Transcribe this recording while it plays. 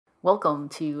Welcome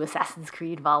to Assassin's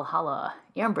Creed Valhalla.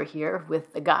 Amber here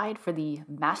with the guide for the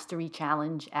Mastery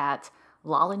Challenge at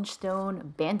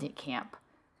Lolingestone Bandit Camp,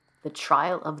 the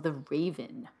Trial of the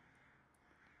Raven.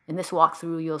 In this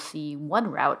walkthrough, you'll see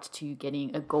one route to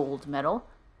getting a gold medal,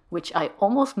 which I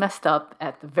almost messed up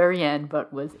at the very end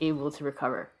but was able to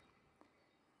recover.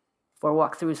 For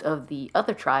walkthroughs of the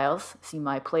other trials, see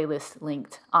my playlist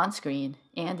linked on screen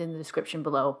and in the description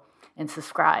below, and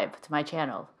subscribe to my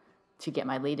channel to get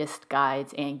my latest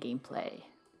guides and gameplay.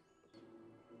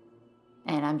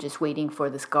 And I'm just waiting for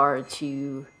this guard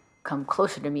to come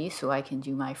closer to me so I can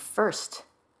do my first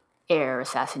air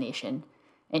assassination.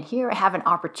 And here I have an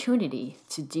opportunity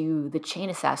to do the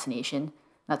chain assassination.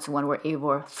 That's the one where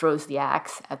Eivor throws the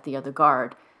axe at the other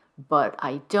guard, but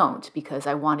I don't because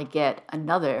I want to get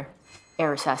another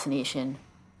air assassination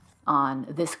on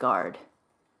this guard.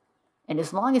 And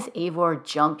as long as Eivor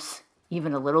jumps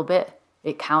even a little bit,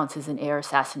 it counts as an air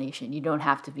assassination. You don't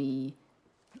have to be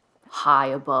high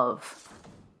above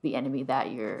the enemy that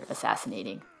you're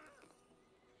assassinating.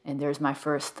 And there's my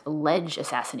first ledge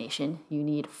assassination. You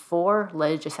need 4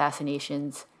 ledge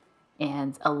assassinations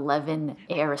and 11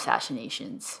 air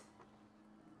assassinations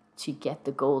to get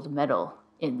the gold medal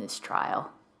in this trial.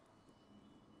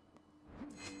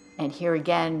 And here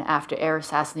again, after air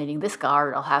assassinating this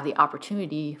guard, I'll have the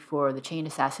opportunity for the chain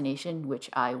assassination, which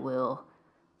I will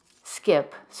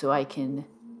skip so I can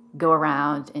go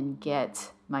around and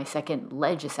get my second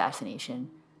ledge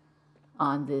assassination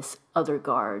on this other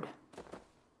guard.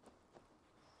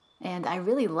 And I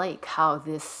really like how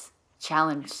this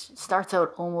challenge starts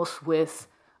out almost with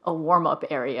a warm-up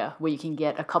area where you can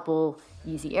get a couple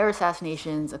easy air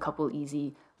assassinations, a couple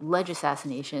easy ledge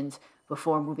assassinations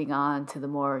before moving on to the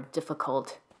more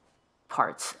difficult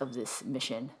parts of this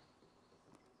mission.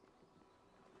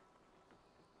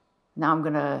 Now I'm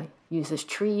going to use this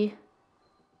tree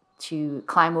to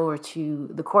climb over to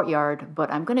the courtyard, but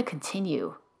I'm going to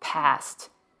continue past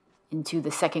into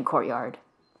the second courtyard.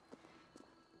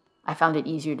 I found it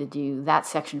easier to do that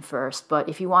section first, but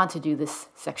if you want to do this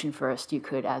section first, you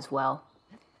could as well.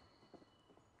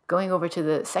 Going over to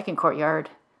the second courtyard,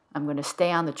 I'm going to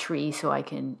stay on the tree so I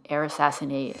can air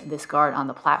assassinate this guard on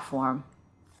the platform.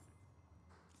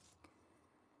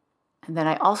 And then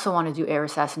I also want to do air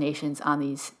assassinations on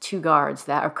these 2 guards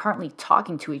that are currently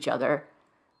talking to each other,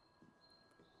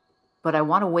 but I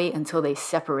want to wait until they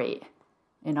separate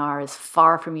and are as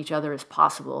far from each other as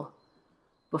possible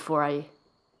before I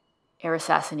air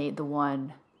assassinate the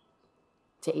one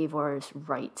to Eivor's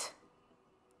right.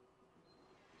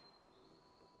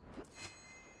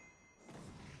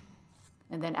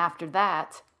 And then after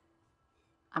that,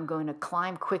 I'm going to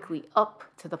climb quickly up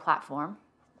to the platform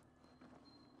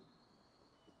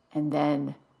and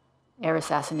then air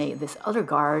assassinate this other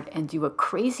guard and do a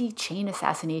crazy chain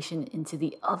assassination into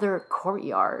the other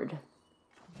courtyard.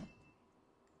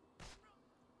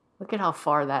 Look at how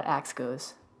far that axe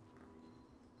goes.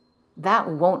 That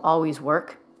won't always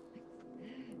work,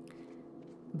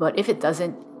 but if it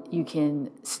doesn't, you can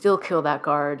still kill that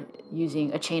guard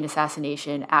using a chain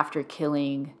assassination after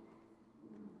killing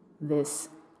this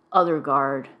other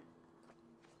guard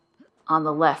on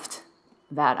the left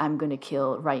that I'm going to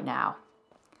kill right now.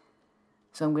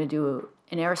 So I'm going to do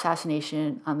an air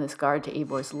assassination on this guard to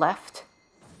Eivor's left,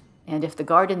 and if the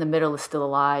guard in the middle is still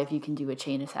alive, you can do a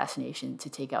chain assassination to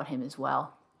take out him as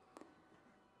well.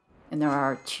 And there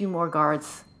are 2 more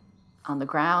guards on the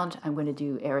ground. I'm going to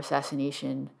do air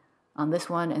assassination on this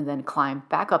one and then climb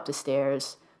back up the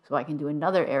stairs so I can do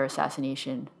another air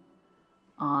assassination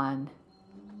on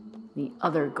the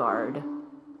other guard.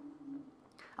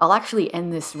 I'll actually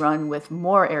end this run with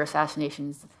more air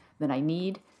assassinations than I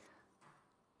need,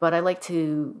 but I like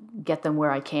to get them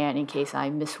where I can in case I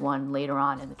miss one later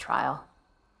on in the trial.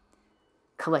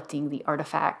 Collecting the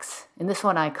artifacts. In this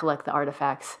one, I collect the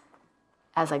artifacts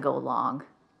as I go along.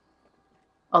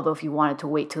 Although if you wanted to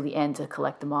wait till the end to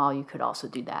collect them all, you could also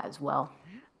do that as well.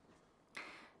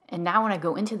 And now when I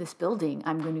go into this building,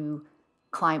 I'm going to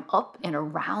climb up and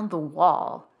around the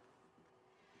wall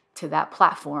to that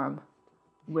platform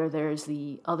where there's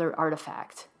the other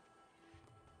artifact.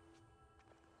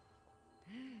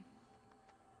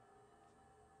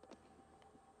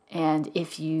 And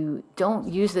if you don't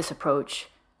use this approach,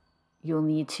 you'll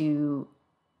need to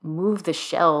move the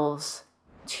shelves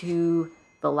to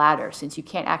the ladder, since you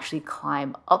can't actually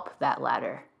climb up that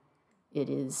ladder. It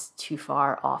is too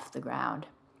far off the ground.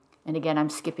 And again, I'm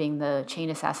skipping the chain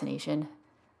assassination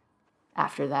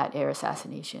after that air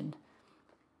assassination.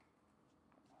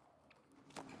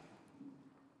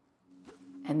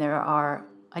 And there are,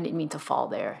 I didn't mean to fall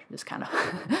there, just kind of,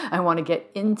 I want to get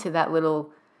into that little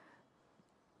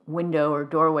window or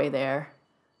doorway there.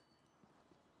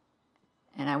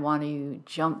 And I want to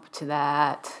jump to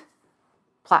that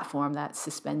platform that's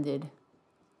suspended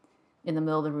in the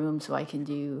middle of the room so I can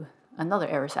do another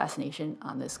air assassination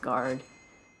on this guard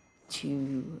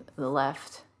to the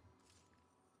left.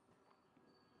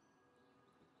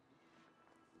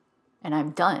 And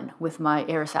I'm done with my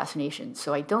air assassinations.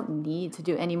 So I don't need to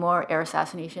do any more air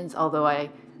assassinations, although I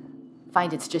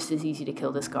find it's just as easy to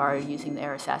kill this guard using the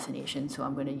air assassination, so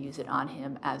I'm going to use it on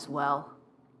him as well.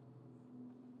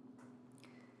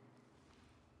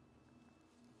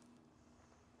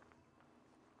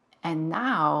 And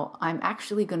now I'm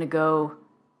actually going to go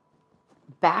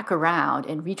back around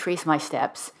and retrace my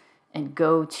steps and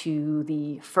go to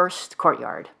the first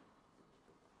courtyard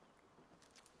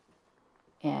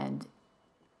and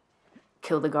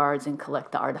kill the guards and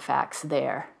collect the artifacts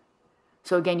there.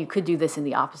 So again, you could do this in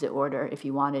the opposite order if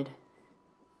you wanted.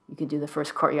 You could do the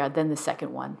first courtyard, then the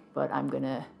second one, but I'm going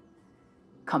to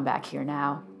come back here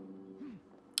now.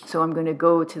 So I'm going to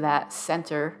go to that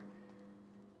center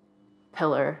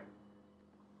pillar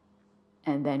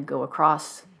and then go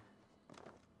across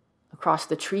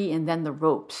the tree and then the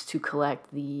ropes to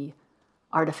collect the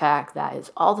artifact that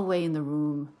is all the way in the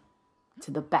room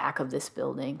to the back of this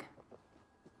building.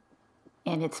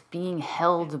 And it's being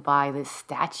held by this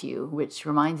statue, which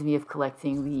reminds me of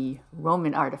collecting the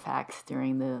Roman artifacts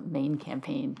during the main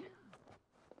campaign.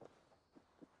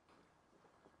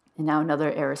 And now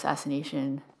another air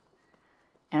assassination.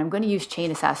 And I'm going to use chain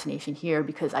assassination here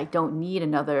because I don't need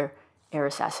another air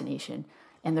assassination.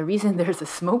 And the reason there's a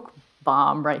smoke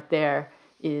bomb right there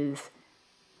is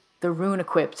the rune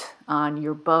equipped on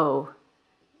your bow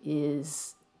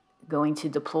is going to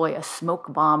deploy a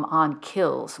smoke bomb on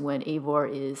kills when Eivor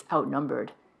is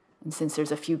outnumbered. And since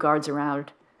there's a few guards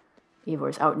around, Eivor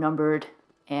is outnumbered.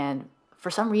 And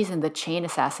for some reason, the chain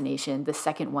assassination, the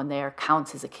second one there,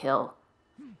 counts as a kill.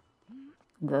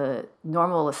 The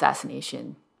normal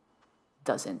assassination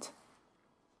doesn't.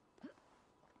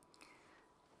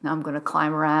 Now I'm going to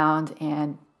climb around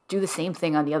and do the same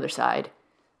thing on the other side.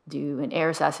 Do an air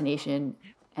assassination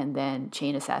and then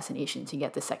chain assassination to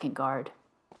get the second guard.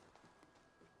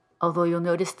 Although you'll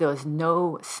notice there's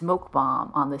no smoke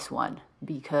bomb on this one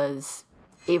because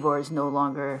Eivor is no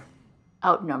longer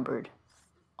outnumbered.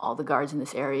 All the guards in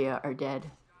this area are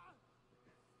dead.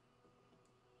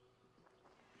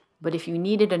 But if you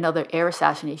needed another air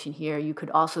assassination here, you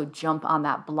could also jump on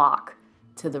that block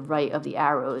to the right of the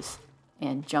arrows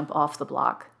and jump off the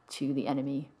block to the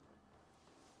enemy.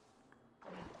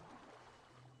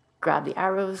 Grab the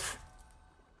arrows,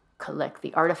 collect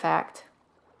the artifact.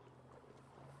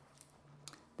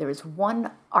 There is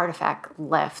one artifact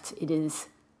left. It is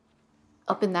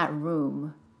up in that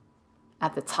room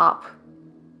at the top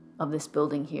of this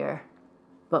building here.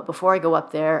 But before I go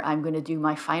up there, I'm going to do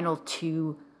my final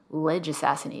 2 ledge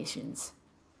assassinations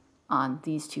on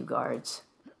these 2 guards.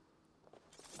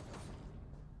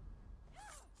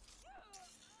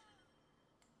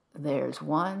 There's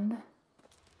one.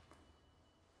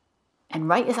 And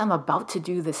right as I'm about to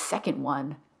do the second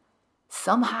one,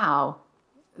 somehow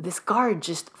this guard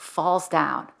just falls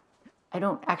down. I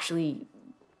don't actually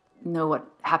know what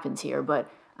happens here, but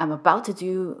I'm about to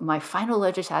do my final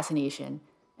ledge assassination,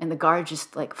 and the guard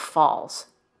just like falls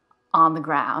on the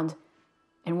ground.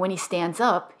 And when he stands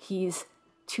up, he's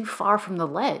too far from the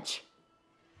ledge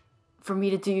for me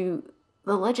to do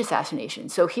the ledge assassination.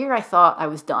 So here I thought I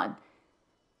was done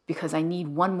because I need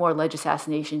one more ledge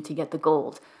assassination to get the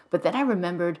gold. But then I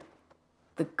remembered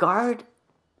the guard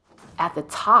at the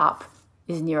top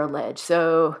is near a ledge.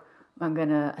 So I'm going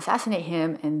to assassinate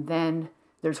him, and then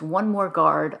there's one more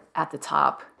guard at the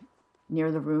top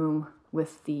near the room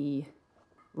with the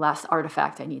last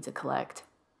artifact I need to collect.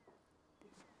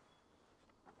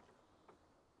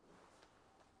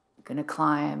 I'm going to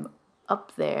climb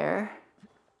up there,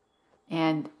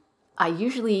 and I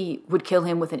usually would kill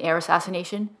him with an air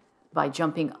assassination by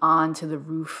jumping onto the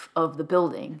roof of the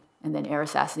building and then air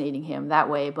assassinating him that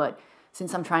way. But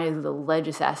since I'm trying to do the ledge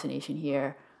assassination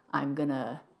here, I'm going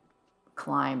to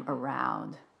climb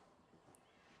around.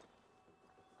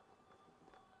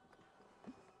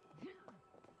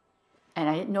 And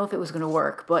I didn't know if it was going to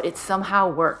work, but it somehow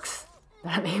works.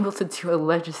 That I'm able to do a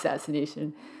ledge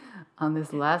assassination on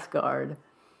this last guard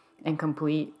and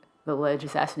complete the ledge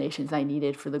assassinations I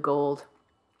needed for the gold.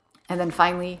 And then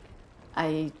finally,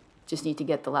 I just need to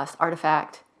get the last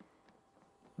artifact,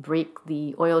 break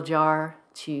the oil jar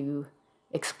to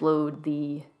explode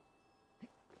the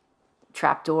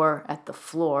trapdoor at the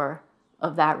floor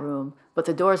of that room. But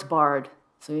the door is barred,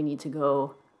 so you need to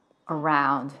go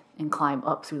around and climb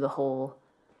up through the hole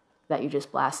that you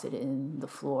just blasted in the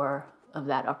floor of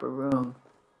that upper room.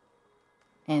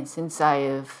 And since I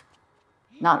have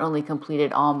not only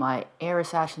completed all my air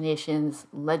assassinations,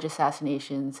 ledge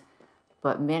assassinations,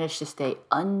 but managed to stay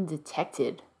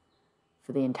undetected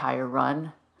for the entire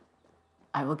run,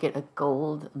 I will get a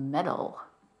gold medal.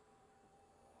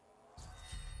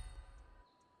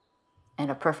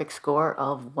 And a perfect score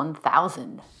of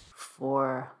 1,000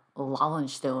 for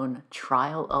Lolingestone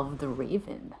Trial of the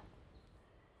Raven.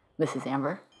 This is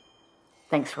Amber.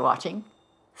 Thanks for watching.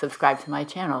 Subscribe to my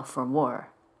channel for more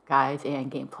guides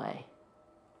and gameplay.